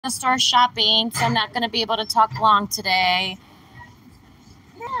the store shopping, so I'm not going to be able to talk long today.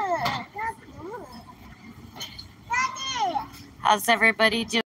 How's everybody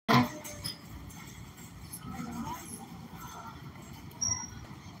doing?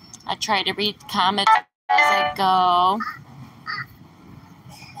 I try to read comments as I go.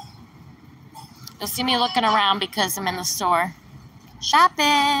 You'll see me looking around because I'm in the store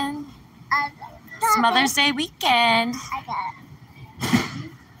shopping. It's Mother's Day weekend.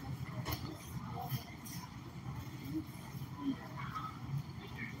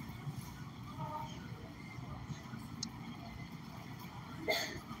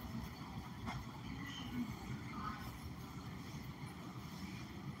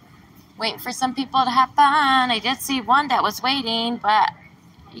 Waiting for some people to hop on. I did see one that was waiting, but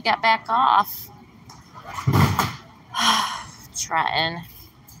he got back off. Trenton.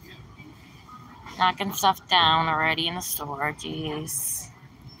 Knocking stuff down already in the store. Jeez.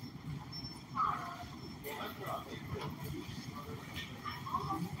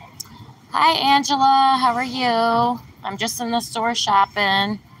 Hi, Angela. How are you? I'm just in the store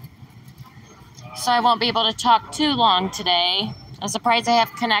shopping, so I won't be able to talk too long today. I'm surprised I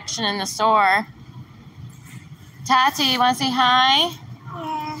have connection in the store. Tati, you want to say hi?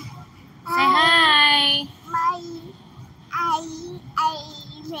 Yeah. Say hi.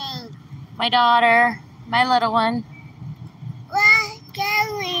 My daughter, my little one.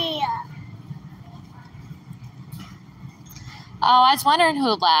 Oh, I was wondering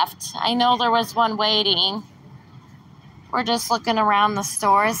who left. I know there was one waiting. We're just looking around the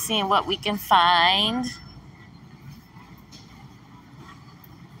store, seeing what we can find.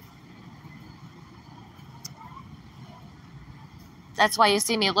 That's why you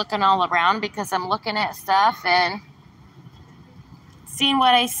see me looking all around, because I'm looking at stuff and seeing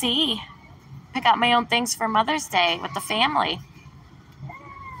what I see. Pick out my own things for Mother's Day with the family.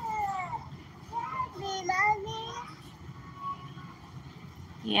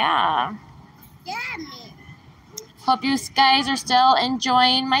 Yeah. Hope you guys are still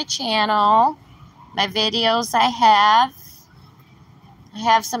enjoying my channel, my videos I have. I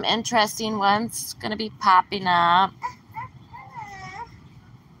have some interesting ones going to be popping up.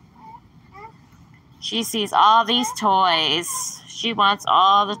 She sees all these toys. She wants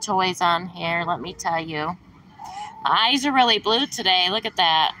all the toys on here, let me tell you. My eyes are really blue today. Look at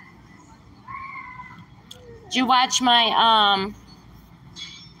that. Did you watch my,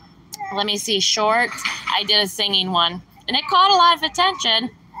 let me see, short? I did a singing one, and it caught a lot of attention.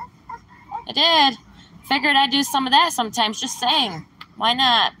 It did. Figured I'd do some of that sometimes, just sing. Why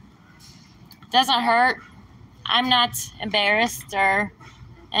not? Doesn't hurt. I'm not embarrassed or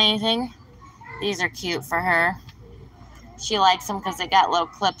anything. These are cute for her. She likes them because they got little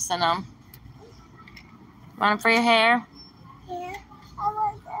clips in them. Want them for your hair? Yeah, I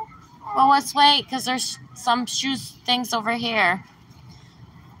want that. Well, let's wait, because there's some shoes things over here.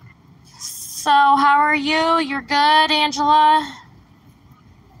 So, how are you? You're good, Angela?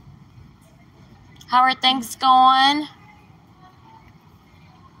 How are things going?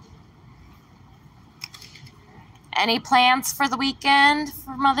 Any plans for the weekend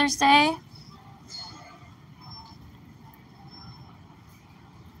for Mother's Day?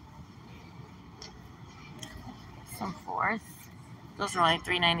 Some fourth. Those are only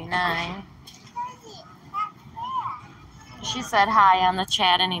 $3.99. She said hi on the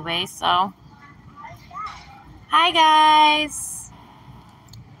chat anyway, so. Hi, guys.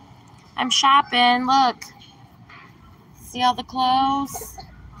 I'm shopping. Look. See all the clothes?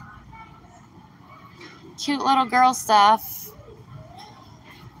 Cute little girl stuff.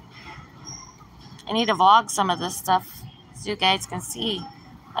 I need to vlog some of this stuff so you guys can see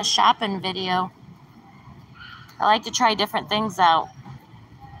a shopping video. I like to try different things out.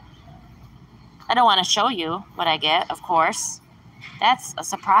 I don't want to show you what I get, of course. That's a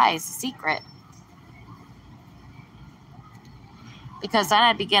surprise, a secret. Because then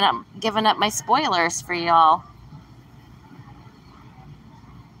I'd be giving up my spoilers for y'all.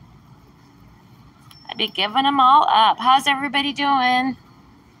 I'd be giving them all up. How's everybody doing?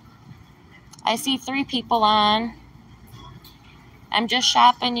 I see 3 people on. I'm just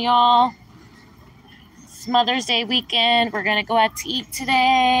shopping, y'all. It's Mother's Day weekend. We're going to go out to eat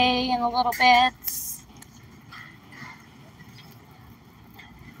today in a little bit.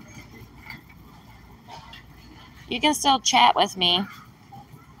 You can still chat with me.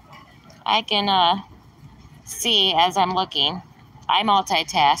 I can see as I'm looking. I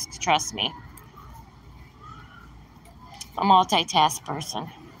multitask, trust me. A multitask person.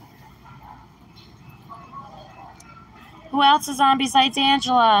 Who else is on besides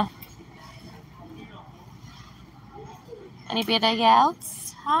Angela? Anybody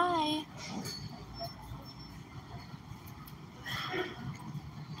else? Hi.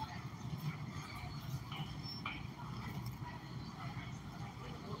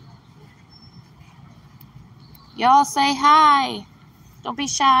 Y'all say hi. Don't be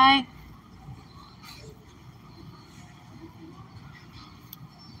shy.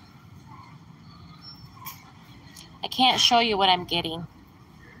 I can't show you what I'm getting.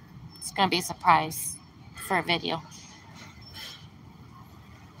 It's going to be a surprise for a video.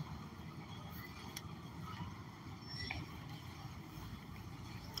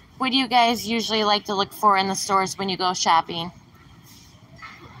 What do you guys usually like to look for in the stores when you go shopping?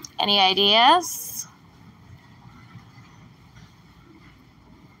 Any ideas?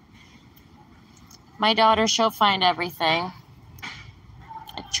 My daughter, she'll find everything.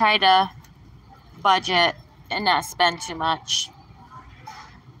 I try to budget and not spend too much.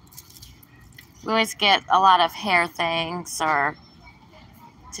 We always get a lot of hair things, or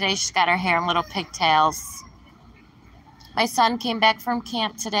today she's got her hair in little pigtails. My son came back from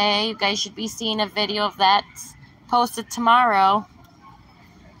camp today. You guys should be seeing a video of that posted tomorrow.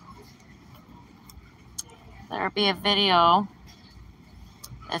 There'll be a video.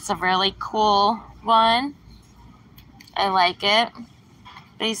 It's a really cool one. I like it.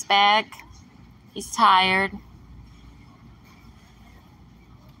 But he's back. He's tired.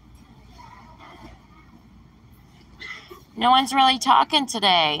 No one's really talking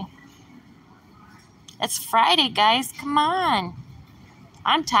today. It's Friday, guys. Come on.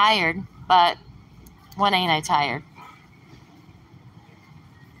 I'm tired, but when ain't I tired?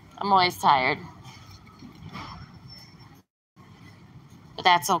 I'm always tired. But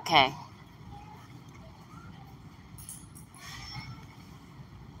that's okay.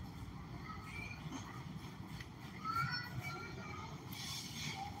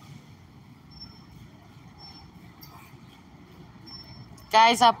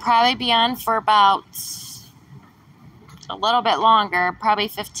 Guys, I'll probably be on for about a little bit longer, probably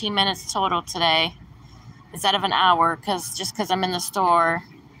 15 minutes total today instead of an hour, just because I'm in the store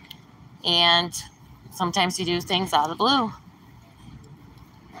and sometimes you do things out of the blue.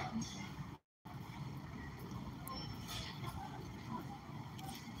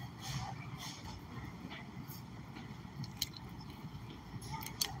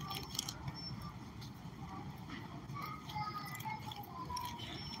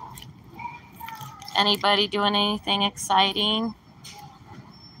 Anybody doing anything exciting?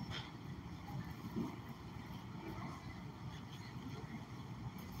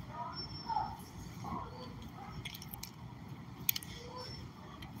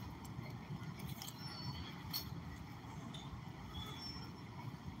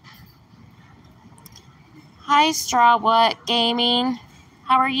 Hi, Strawwood Gaming.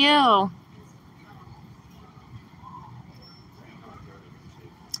 How are you?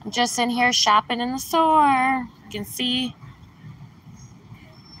 I'm just in here shopping in the store. You can see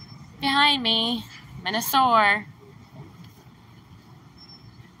behind me, I'm in a store.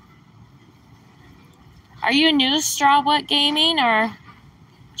 Are you new, Strawwood Gaming, or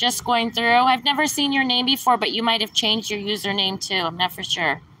just going through? I've never seen your name before, but you might have changed your username too. I'm not for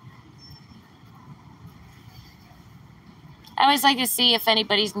sure. I always like to see if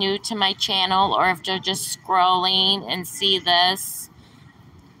anybody's new to my channel or if they're just scrolling and see this.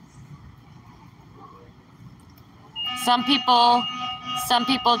 Some people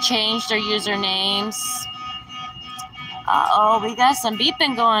change their usernames. Uh-oh, we got some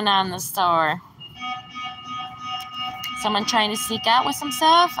beeping going on in the store. Someone trying to sneak out with some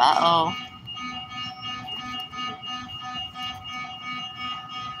stuff? Uh-oh.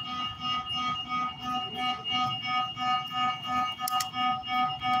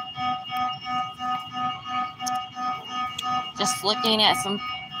 Just looking at some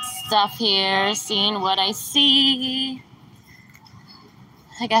stuff here, seeing what I see.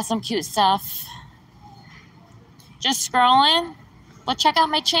 I got some cute stuff. Just scrolling. Well, check out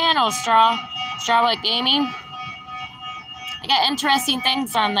my channel, Strawwood Gaming. I got interesting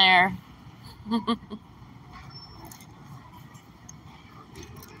things on there.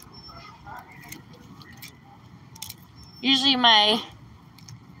 Usually my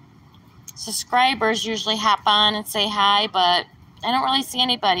subscribers usually hop on and say hi, but I don't really see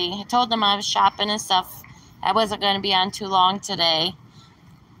anybody. I told them I was shopping and stuff. I wasn't going to be on too long today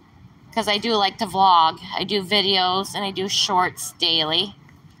because I do like to vlog. I do videos and I do shorts daily.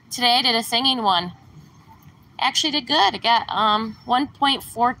 Today I did a singing one. Actually did good. I got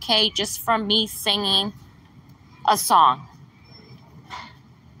 1.4K just from me singing a song.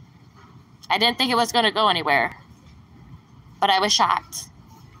 I didn't think it was going to go anywhere, but I was shocked.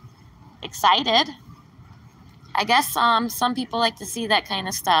 Excited. I guess some people like to see that kind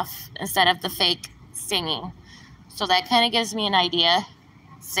of stuff instead of the fake singing. So that kind of gives me an idea.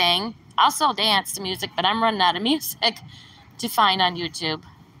 Sing. I'll still dance to music, but I'm running out of music to find on YouTube.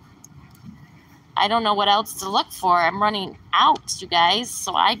 I don't know what else to look for. I'm running out, you guys.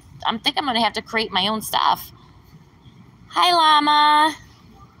 So I think I'm going to have to create my own stuff. Hi, Llama.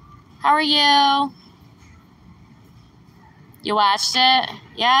 How are you? You watched it?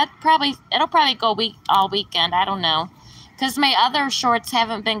 Yeah, it'll probably go all weekend. I don't know. Because my other shorts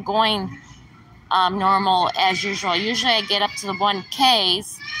haven't been going normal as usual. Usually I get up to the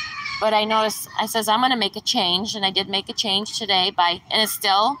 1Ks. But I noticed, I says I'm going to make a change. And I did make a change today and it's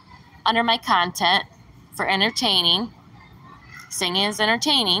still under my content for entertaining. Singing is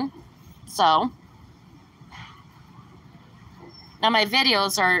entertaining. So now my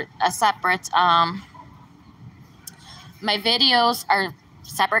videos are a separate, my videos are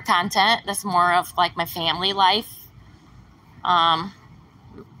separate content. That's more of like my family life. My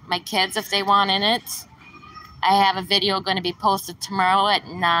kids, if they want in it. I have a video going to be posted tomorrow at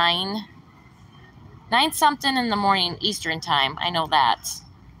 9 something in the morning Eastern time. I know that.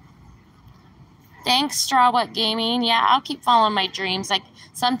 Thanks, Strawwhat Gaming. Yeah, I'll keep following my dreams. Like,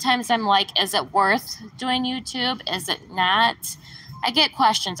 sometimes I'm like, is it worth doing YouTube? Is it not? I get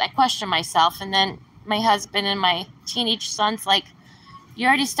questions. I question myself. And then my husband and my teenage son's like, you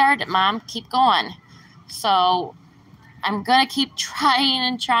already started, Mom. Keep going. So I'm going to keep trying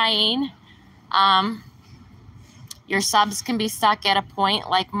and trying. Your subs can be stuck at a point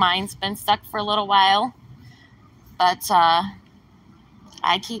like mine's been stuck for a little while. But I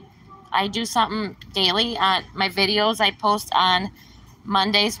do something daily. My videos I post on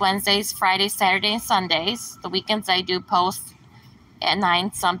Mondays, Wednesdays, Fridays, Saturdays, and Sundays. The weekends I do post at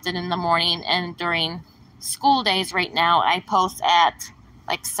 9 something in the morning. And during school days right now, I post at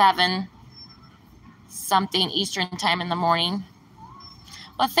like 7 something Eastern time in the morning.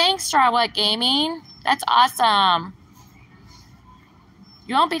 Well, thanks, Strawwhat Gaming. That's awesome.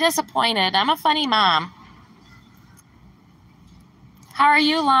 You won't be disappointed. I'm a funny mom. How are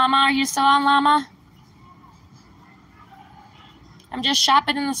you, Llama? Are you still on, Llama? I'm just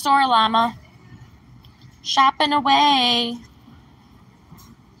shopping in the store, Llama. Shopping away.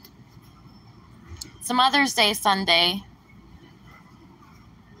 It's Mother's Day Sunday.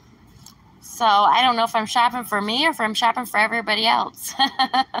 So I don't know if I'm shopping for me or if I'm shopping for everybody else.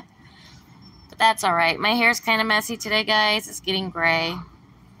 But that's all right. My hair's kind of messy today, guys. It's getting gray.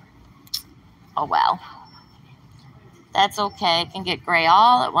 Oh, well. That's okay. It can get gray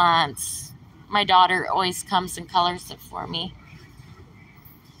all at once. My daughter always comes and colors it for me.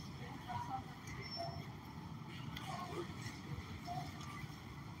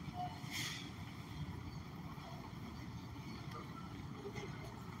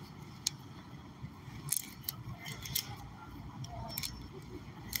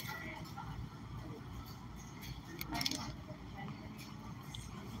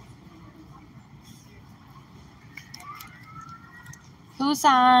 Who's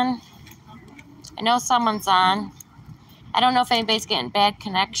on? I know someone's on. I don't know if anybody's getting bad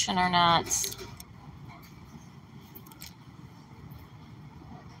connection or not.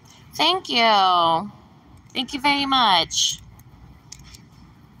 Thank you. Thank you very much.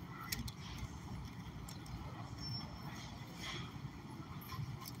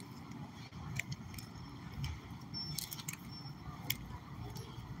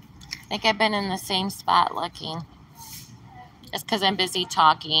 I think I've been in the same spot looking. It's because I'm busy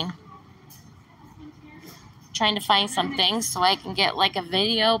talking. Trying to find some things so I can get like a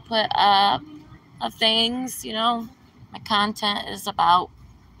video put up of things, you know. My content is about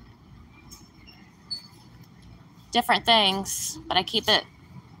different things, but I keep it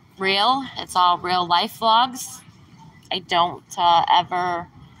real. It's all real life vlogs. I don't ever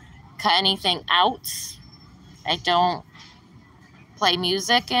cut anything out. I don't play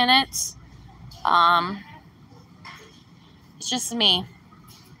music in it. It's just me.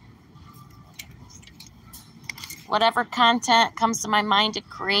 Whatever content comes to my mind to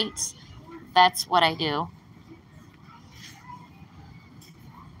create, that's what I do.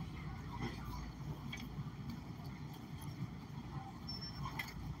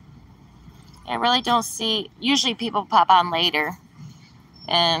 I really don't see, usually people pop on later.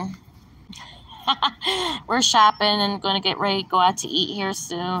 And we're shopping and going to get ready to go out to eat here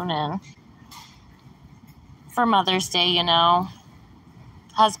soon. And for Mother's Day, you know,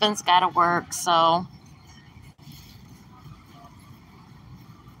 husband's got to work, so.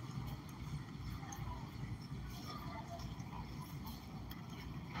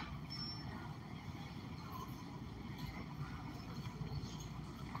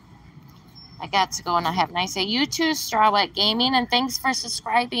 My got to go and have a nice day. You too, Straw Wet Gaming, and thanks for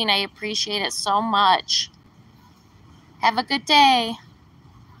subscribing. I appreciate it so much. Have a good day.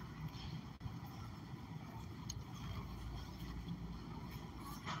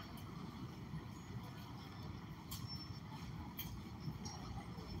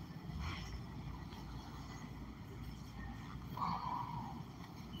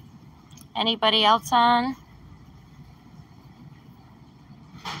 Anybody else on?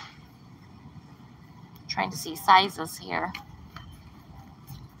 Trying to see sizes here.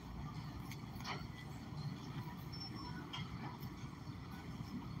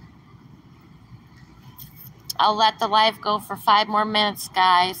 I'll let the live go for 5 more minutes,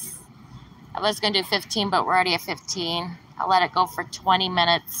 guys. I was going to do 15, but we're already at 15. I'll let it go for 20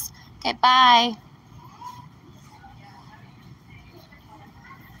 minutes. Okay, bye.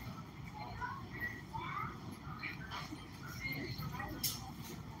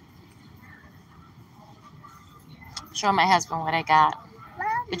 Show my husband what I got.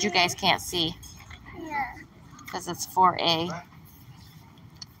 But you guys can't see. Yeah. Because it's for a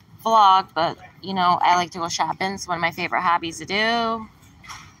vlog, but you know, I like to go shopping. It's one of my favorite hobbies to do. A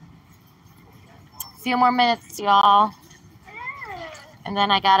few more minutes, y'all. And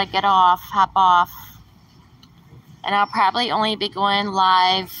then I gotta get off, hop off. And I'll probably only be going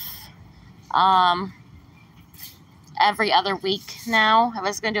live every other week now. I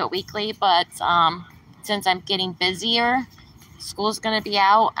was gonna do it weekly, but since I'm getting busier, school's gonna be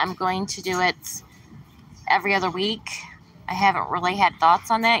out, I'm going to do it every other week. I haven't really had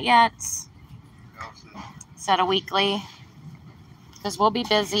thoughts on that yet. Set a weekly, because we'll be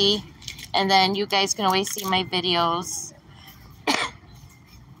busy, and then you guys can always see my videos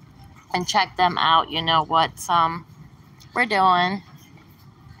and check them out. You know what we're doing.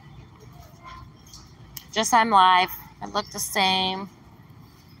 Just I'm live. I look the same.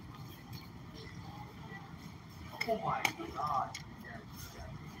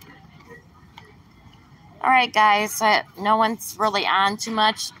 All right, guys, no one's really on too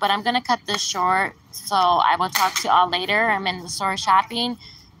much, but I'm going to cut this short. So I will talk to you all later. I'm in the store shopping,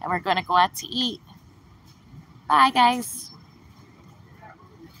 and we're going to go out to eat. Bye, guys.